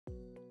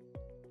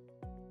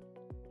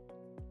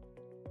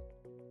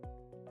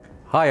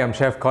Hi, I'm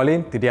Chef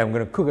Collin. Today I'm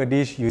going to cook a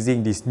dish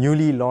using this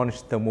newly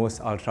launched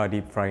Thermos Ultra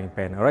Deep Frying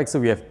Pan. Alright, so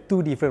we have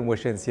two different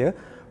versions here.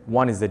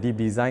 One is the deep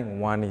design,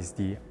 one is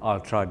the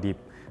Ultra Deep.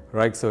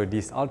 Right, so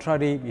this Ultra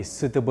Deep is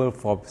suitable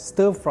for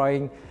stir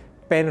frying,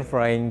 pan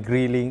frying,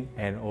 grilling,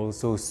 and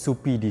also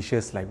soupy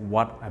dishes like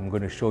what I'm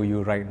going to show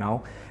you right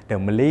now. The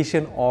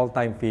Malaysian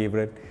all-time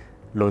favorite,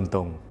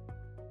 Lontong.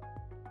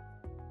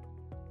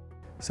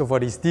 So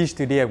for this dish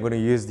today, I'm going to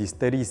use this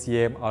 30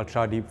 cm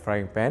ultra deep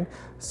frying pan.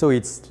 So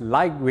it's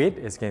lightweight,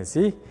 as you can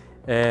see,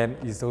 and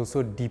it's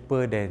also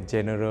deeper than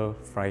general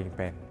frying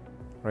pan.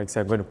 Right,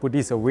 so I'm going to put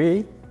this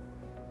away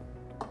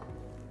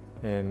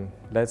and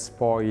let's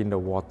pour in the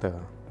water.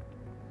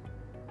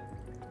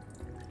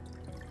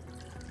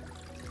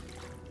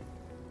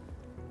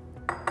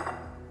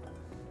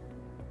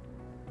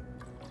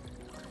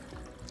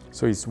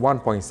 So it's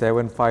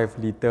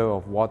 1.75 liter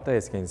of water,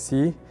 as you can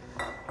see.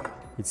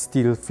 It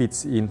still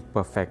fits in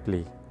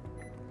perfectly.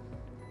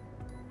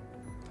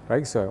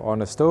 Right, so on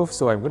the stove,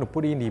 so I'm going to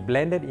put in the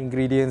blended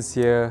ingredients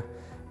here,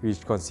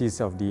 which consists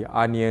of the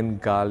onion,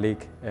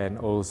 garlic, and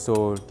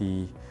also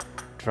the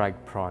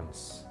dried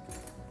prawns.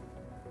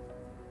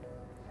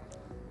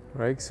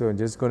 Right, so I'm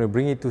just going to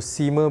bring it to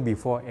simmer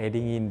before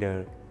adding in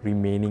the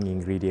remaining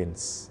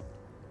ingredients.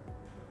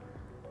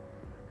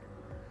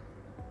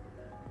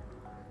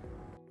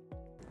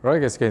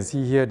 Right, as you can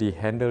see here, the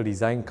handle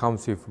design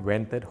comes with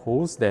vented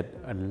holes that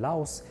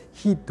allows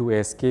heat to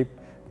escape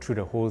through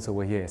the holes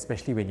over here,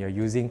 especially when you're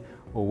using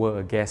over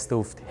a gas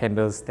stove.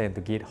 Handles tend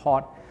to get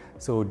hot,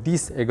 so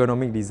this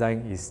ergonomic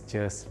design is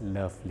just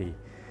lovely.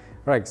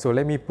 Right, so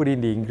let me put in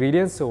the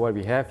ingredients. So what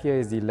we have here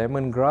is the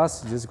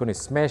lemongrass. Just going to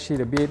smash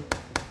it a bit.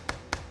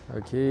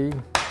 Okay,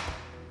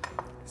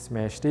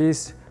 smash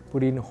this.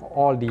 Put in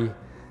all the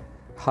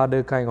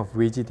harder kind of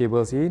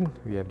vegetables in.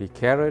 We have the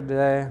carrot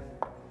there,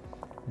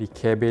 the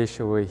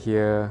cabbage over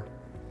here.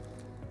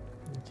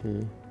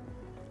 Okay,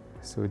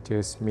 so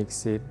just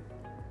mix it.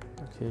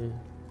 Okay,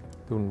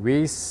 don't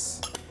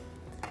waste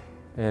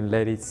and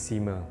let it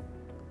simmer.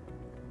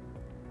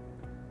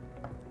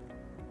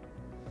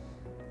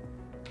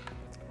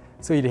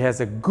 So it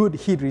has a good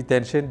heat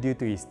retention due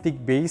to its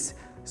thick base.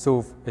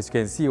 So as you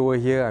can see over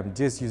here, I'm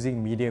just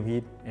using medium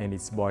heat and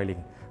it's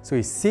boiling. So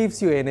it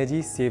saves you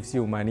energy, saves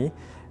you money,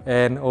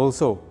 and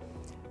also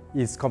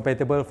it's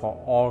compatible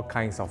for all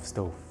kinds of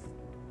stove.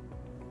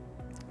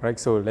 Right,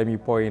 so let me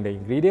pour in the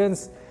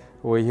ingredients.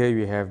 Over here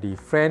we have the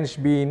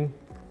French bean,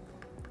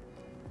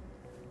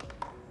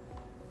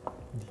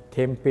 the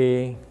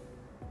tempeh,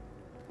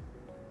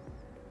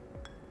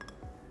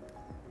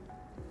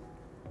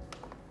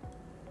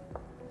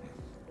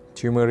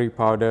 turmeric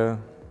powder,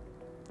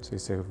 so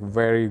it's a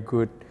very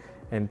good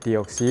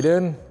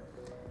antioxidant.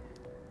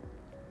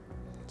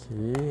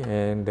 Okay,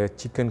 and the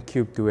chicken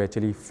cube to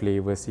actually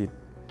flavors it,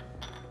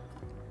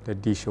 the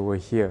dish over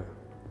here.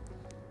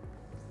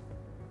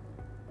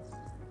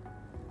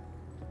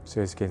 So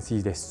as you can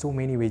see, there's so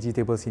many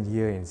vegetables in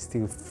here and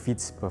still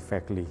fits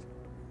perfectly.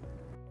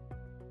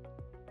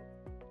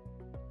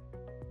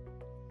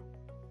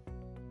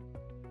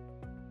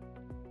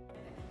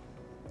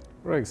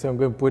 Right, so I'm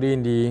going to put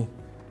in the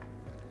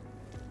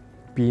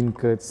bean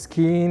curd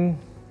skin,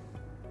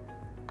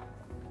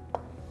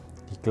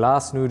 the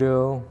glass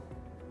noodle,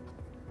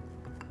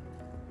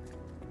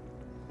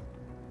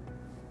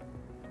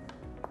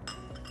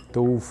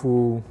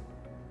 tofu,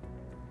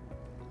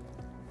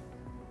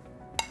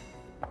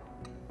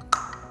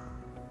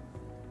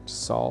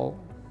 salt,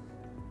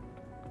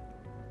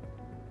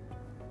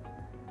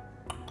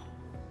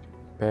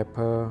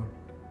 pepper,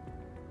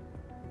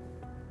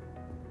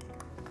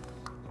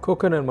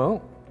 coconut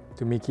milk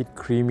to make it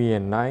creamy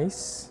and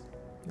nice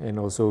and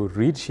also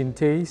rich in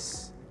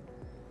taste.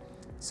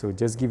 So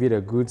just give it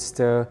a good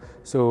stir.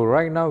 So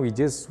right now we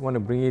just want to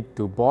bring it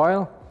to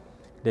boil,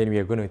 then we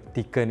are going to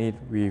thicken it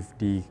with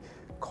the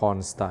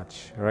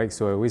cornstarch. Right,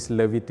 so I always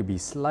love it to be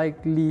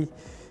slightly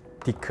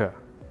thicker.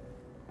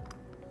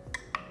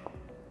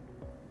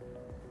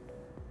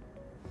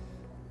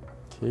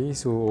 Okay,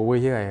 so over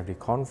here I have the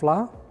corn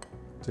flour.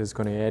 Just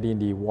going to add in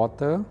the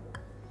water.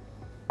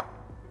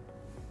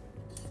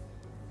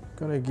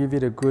 Going to give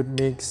it a good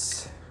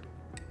mix.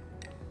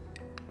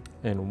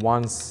 And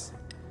once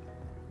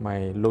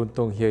my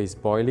lontong here is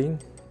boiling,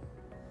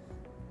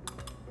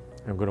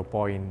 I'm going to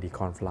pour in the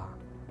corn flour.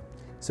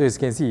 So as you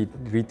can see, it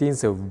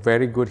retains a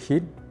very good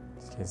heat.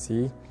 As you can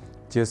see,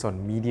 just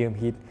on medium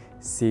heat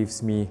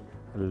saves me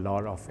a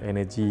lot of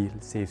energy,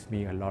 saves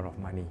me a lot of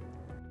money.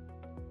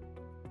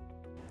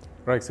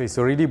 Right, so it's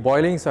already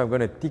boiling, so I'm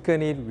going to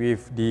thicken it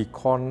with the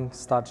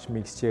cornstarch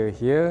mixture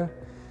here,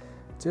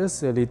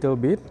 just a little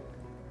bit.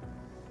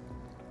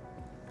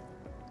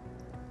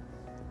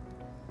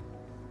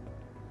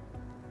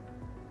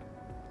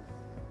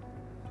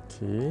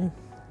 Okay,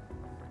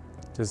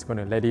 just going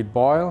to let it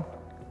boil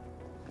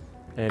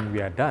and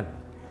we are done.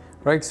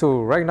 Right, so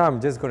right now I'm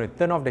just going to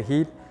turn off the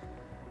heat,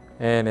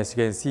 and as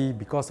you can see,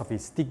 because of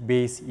its thick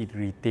base, it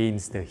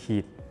retains the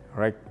heat.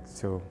 Right,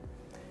 so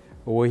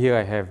over here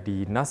I have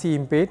the nasi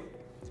impit.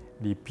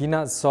 the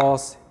peanut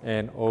sauce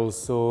and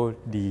also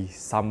the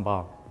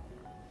sambal.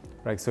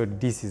 Right, so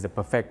this is the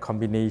perfect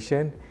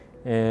combination,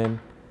 and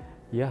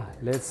yeah,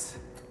 let's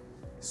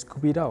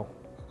scoop it out.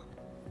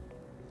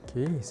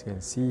 Okay, as you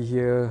can see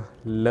here,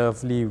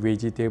 lovely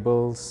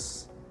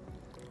vegetables.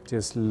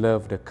 Just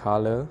love the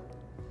color.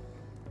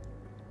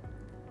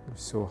 I'm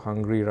so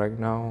hungry right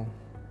now.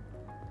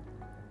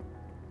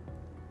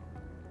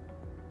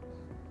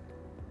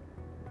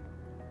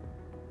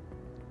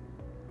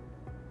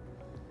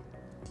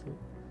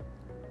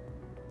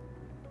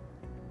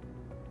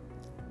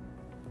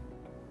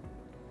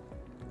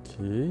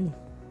 Okay.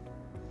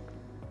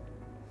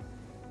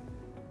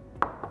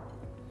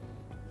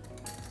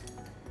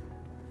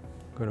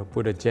 Gonna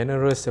put a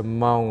generous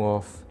amount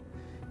of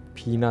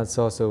peanut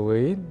sauce over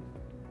it,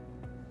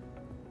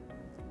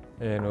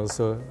 and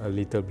also a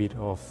little bit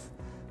of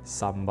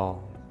sambal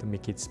to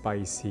make it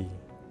spicy.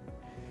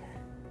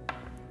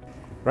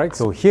 Right,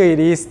 so here it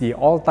is, the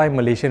all-time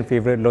Malaysian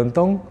favorite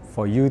lontong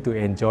for you to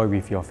enjoy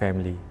with your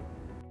family.